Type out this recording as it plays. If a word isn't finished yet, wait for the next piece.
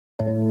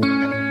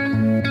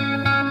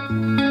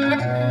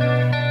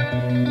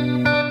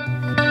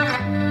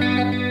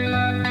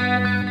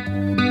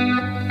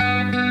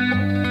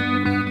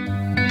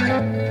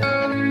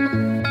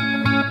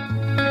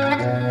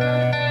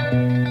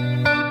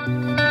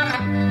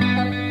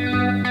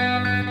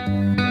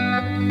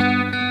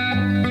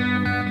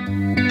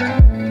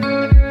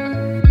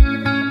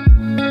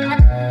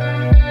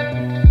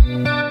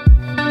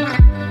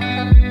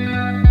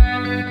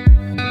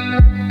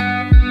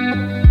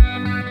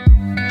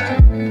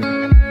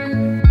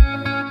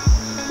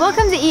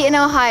Welcome to Eaton,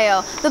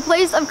 Ohio, the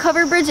place of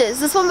covered bridges.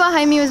 This one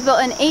behind me was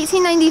built in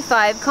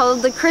 1895,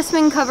 called the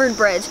Chrisman Covered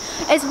Bridge.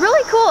 It's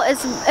really cool.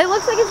 It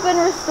looks like it's been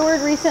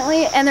restored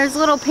recently, and there's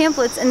little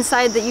pamphlets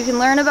inside that you can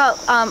learn about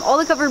all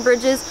the covered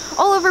bridges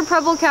all over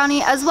Preble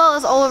County, as well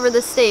as all over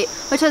the state,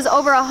 which has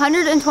over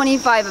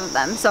 125 of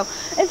them. So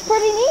it's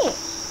pretty neat.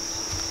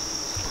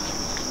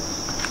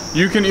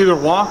 You can either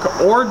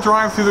walk or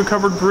drive through the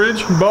covered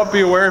bridge, but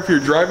be aware if you're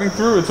driving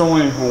through, it's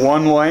only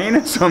one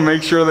lane, so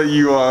make sure that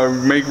you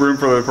make room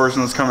for the person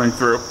that's coming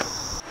through.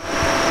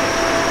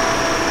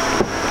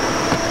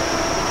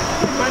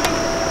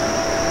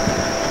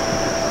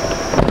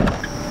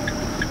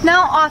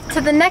 Now off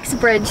to the next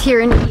bridge here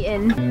in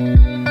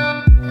Eaton.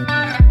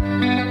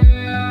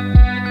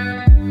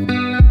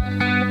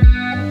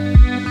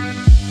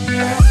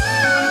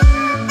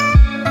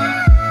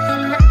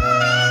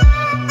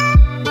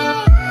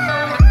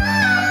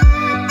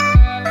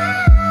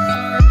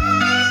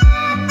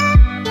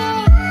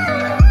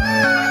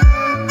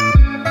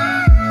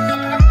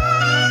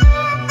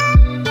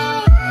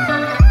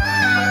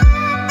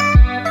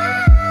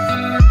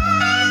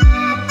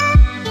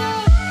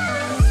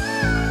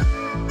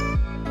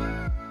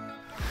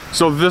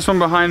 So this one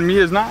behind me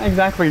is not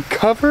exactly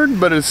covered,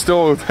 but it's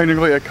still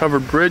technically a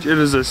covered bridge. It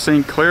is a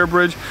St. Clair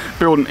Bridge,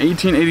 built in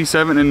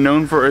 1887 and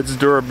known for its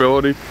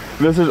durability.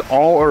 This is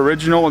all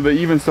original. They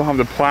even still have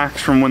the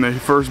plaques from when they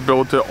first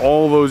built it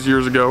all those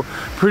years ago.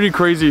 Pretty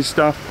crazy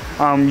stuff.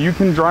 You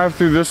can drive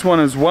through this one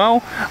as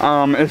well.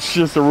 It's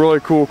just a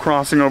really cool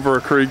crossing over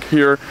a creek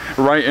here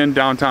right in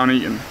downtown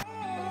Eaton.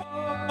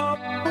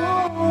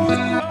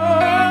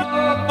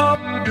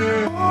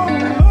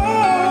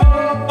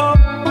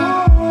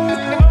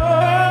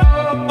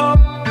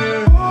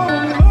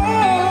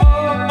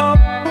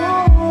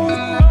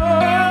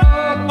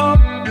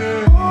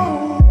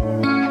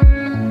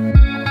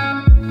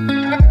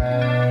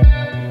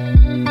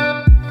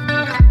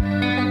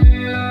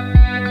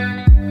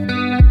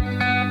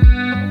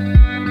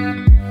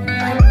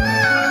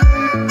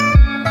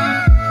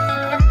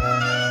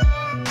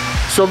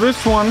 So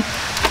this one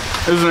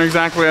isn't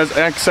exactly as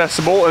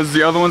accessible as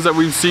the other ones that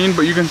we've seen,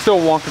 but you can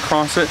still walk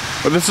across it.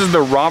 But this is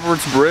the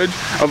Roberts Bridge.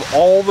 Of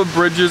all the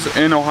bridges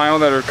in Ohio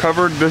that are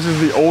covered, this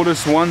is the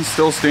oldest one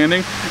still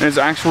standing, and it's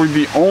actually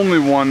the only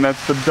one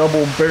that's the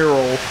double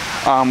barrel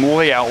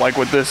layout like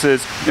what this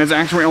is. And it's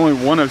actually only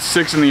one of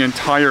 6 in the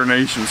entire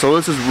nation. So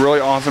this is really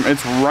awesome.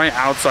 It's right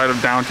outside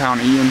of downtown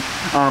Eaton,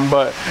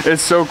 but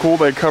it's so cool.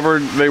 They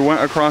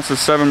went across a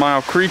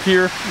 7-mile creek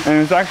here,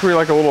 and it's actually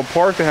like a little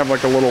park. They have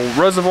like a little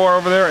reservoir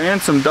over there and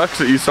some ducks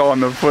that you saw in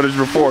the footage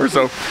before.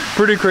 So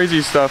pretty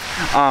crazy stuff.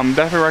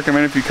 Definitely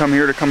recommend if you come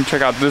here to come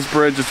check out this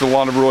bridge. It's a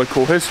lot of really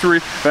cool history.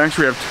 They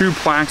actually have 2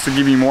 plaques to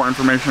give you more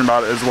information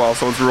about it as well,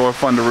 so it's really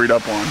fun to read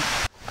up on.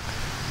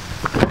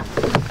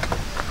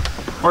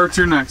 Where's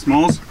your next,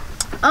 Moles?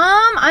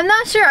 I'm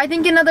not sure. I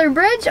think another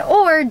bridge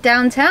or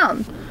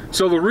downtown.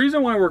 So the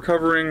reason why we're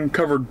covering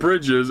covered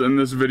bridges in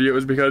this video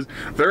is because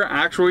they're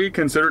actually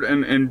considered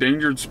an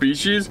endangered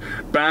species.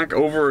 Back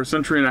over a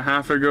century and a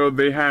half ago,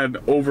 they had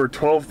over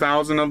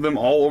 12,000 of them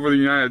all over the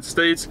United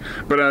States.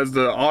 But as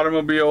the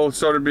automobile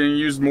started being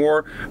used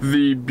more,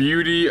 the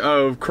beauty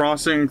of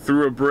crossing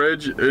through a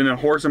bridge in a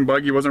horse and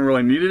buggy wasn't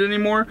really needed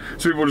anymore.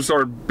 So people just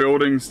started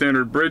building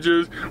standard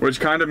bridges, which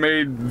kind of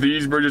made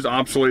these bridges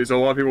obsolete. So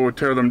a lot of people would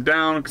tear them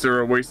down because they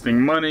were wasting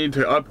money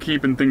to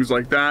upkeep and things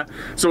like that.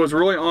 So it's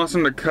really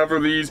awesome to cover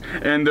these,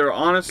 and they're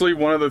honestly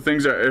one of the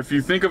things that if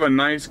you think of a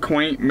nice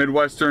quaint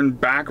Midwestern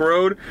back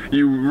road,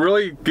 you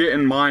really get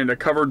in mind a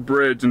covered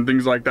bridge and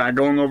things like that,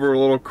 going over a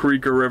little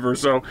creek or river.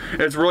 So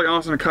it's really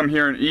awesome to come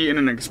here and eat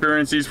and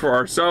experience these for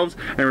ourselves,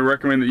 and we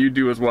recommend that you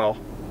do as well.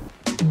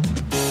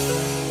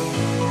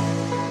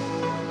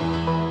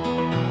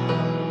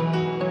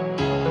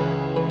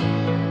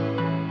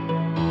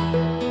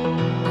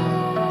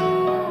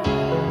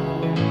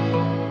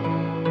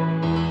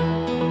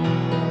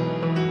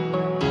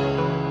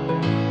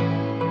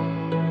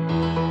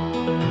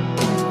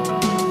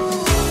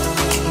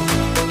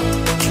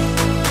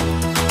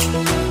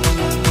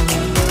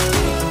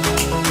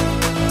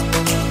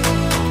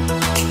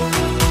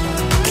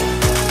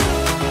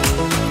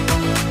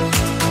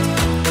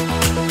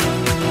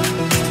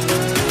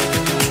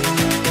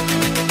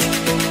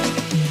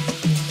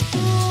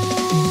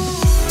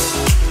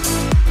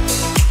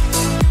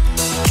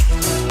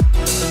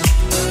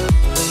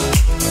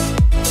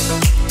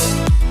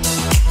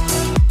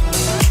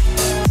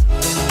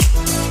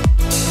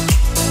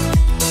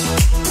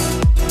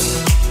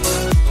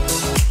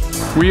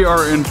 We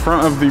are in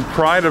front of the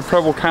Pride of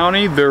Preble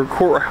County, their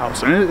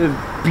courthouse, and it is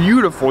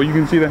beautiful. You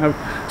can see they have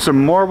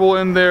some marble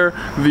in there.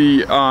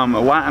 The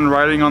Latin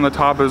writing on the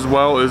top as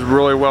well is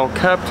really well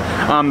kept.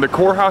 The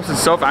courthouse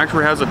itself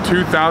actually has a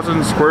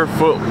 2,000 square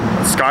foot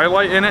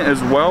skylight in it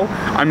as well.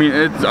 I mean,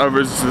 it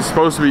was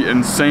supposed to be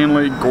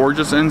insanely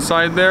gorgeous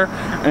inside there,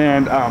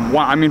 and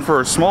wow, I mean,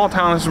 for a small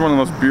town, this is one of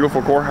the most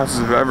beautiful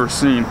courthouses I've ever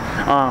seen.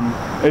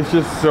 It's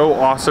just so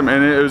awesome,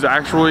 and it was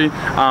actually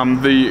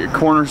the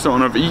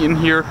cornerstone of Eaton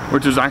here,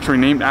 which is actually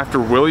named after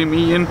William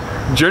Eaton,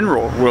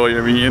 General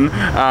William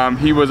Eaton.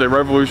 He was a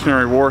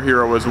Revolutionary War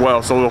hero as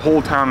well, so the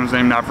whole town is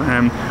named after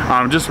him.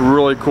 Just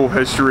really cool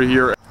history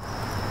here.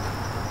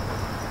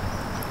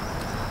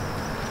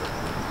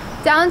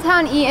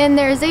 Downtown Eaton,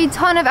 there's a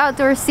ton of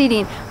outdoor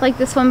seating, like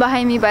this one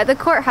behind me by the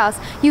courthouse.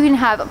 You can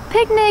have a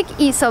picnic,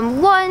 eat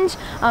some lunch,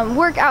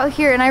 work out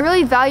here, and I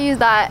really value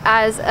that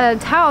as a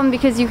town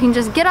because you can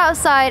just get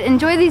outside,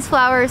 enjoy these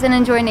flowers, and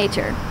enjoy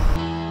nature.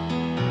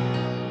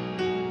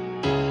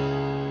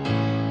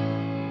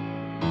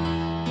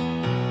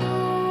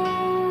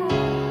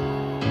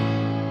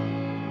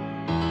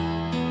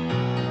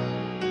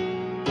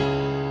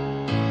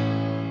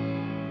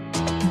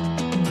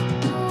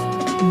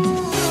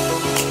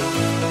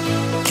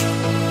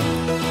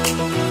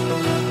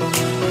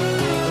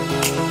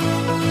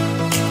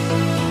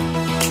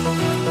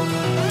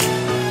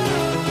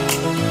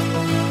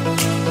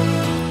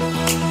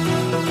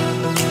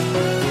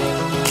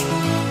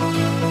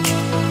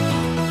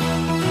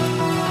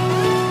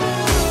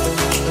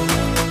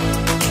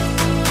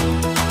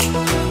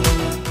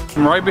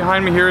 Right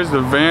behind me here is the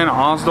Van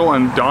Osdol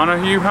and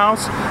Donahue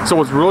house. So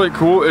what's really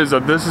cool is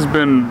that this has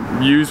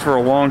been used for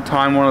a long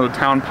time. One of the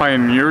town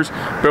pioneers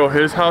built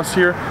his house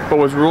here. But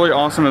what's really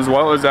awesome as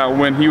well is that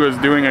when he was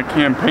doing a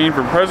campaign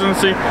for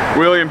presidency,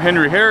 William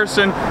Henry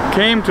Harrison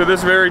came to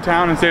this very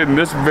town and stayed in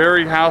this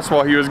very house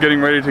while he was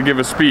getting ready to give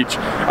a speech.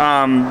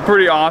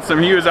 Pretty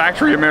awesome. He was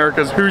actually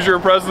America's Hoosier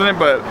president,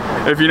 but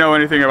if you know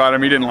anything about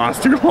him, he didn't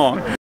last too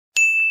long.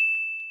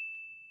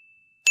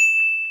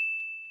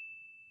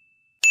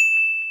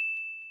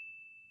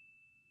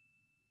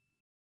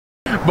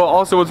 But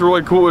also what's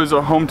really cool is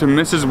a home to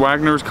Mrs.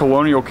 Wagner's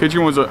Colonial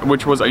Kitchen,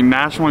 which was a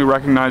nationally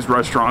recognized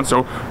restaurant.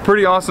 So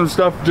pretty awesome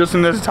stuff just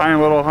in this tiny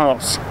little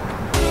house.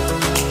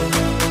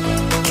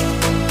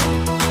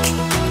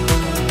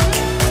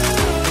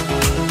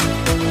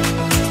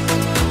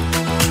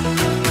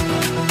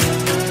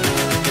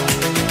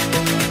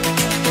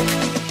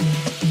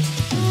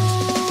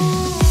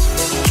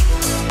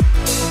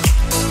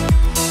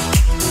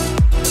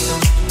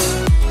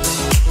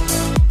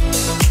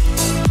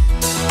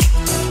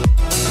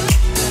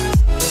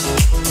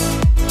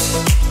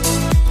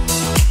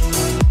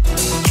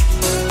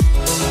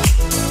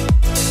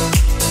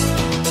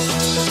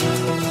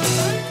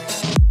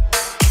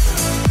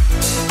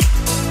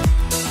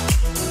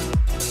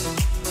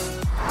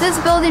 This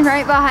building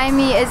right behind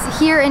me is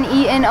here in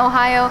Eaton,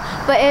 Ohio,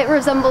 but it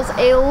resembles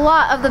a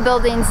lot of the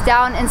buildings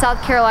down in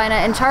South Carolina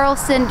and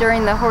Charleston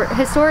during the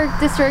historic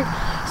district.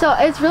 So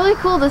it's really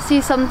cool to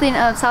see something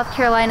of South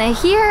Carolina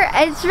here.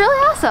 It's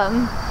really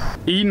awesome.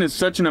 Eaton is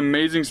such an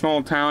amazing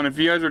small town. If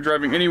you guys are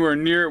driving anywhere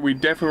near it, we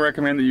definitely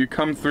recommend that you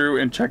come through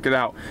and check it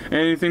out.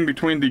 Anything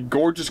between the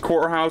gorgeous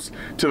courthouse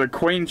to the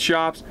quaint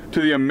shops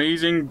to the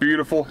amazing,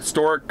 beautiful,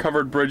 historic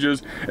covered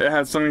bridges, it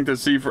has something to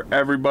see for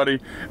everybody.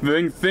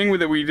 The thing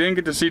that we didn't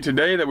get to see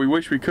today that we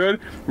wish we could,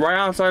 right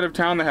outside of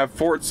town they have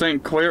Fort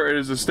St. Clair. It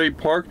is a state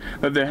park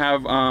that they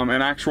have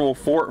an actual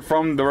fort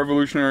from the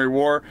Revolutionary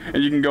War,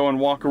 and you can go and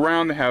walk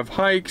around. They have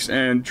hikes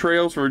and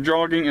trails for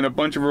jogging and a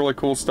bunch of really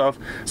cool stuff,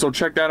 so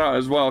check that out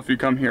as well if you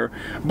come here.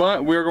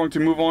 But we're going to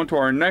move on to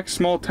our next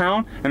small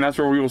town, and that's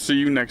where we will see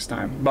you next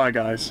time. Bye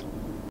guys.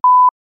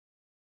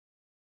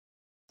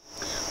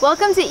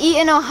 Welcome to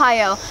Eaton,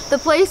 Ohio, the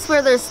place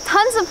where there's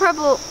tons of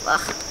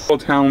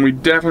town. We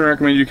definitely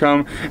recommend you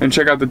come and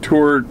check out the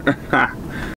tour.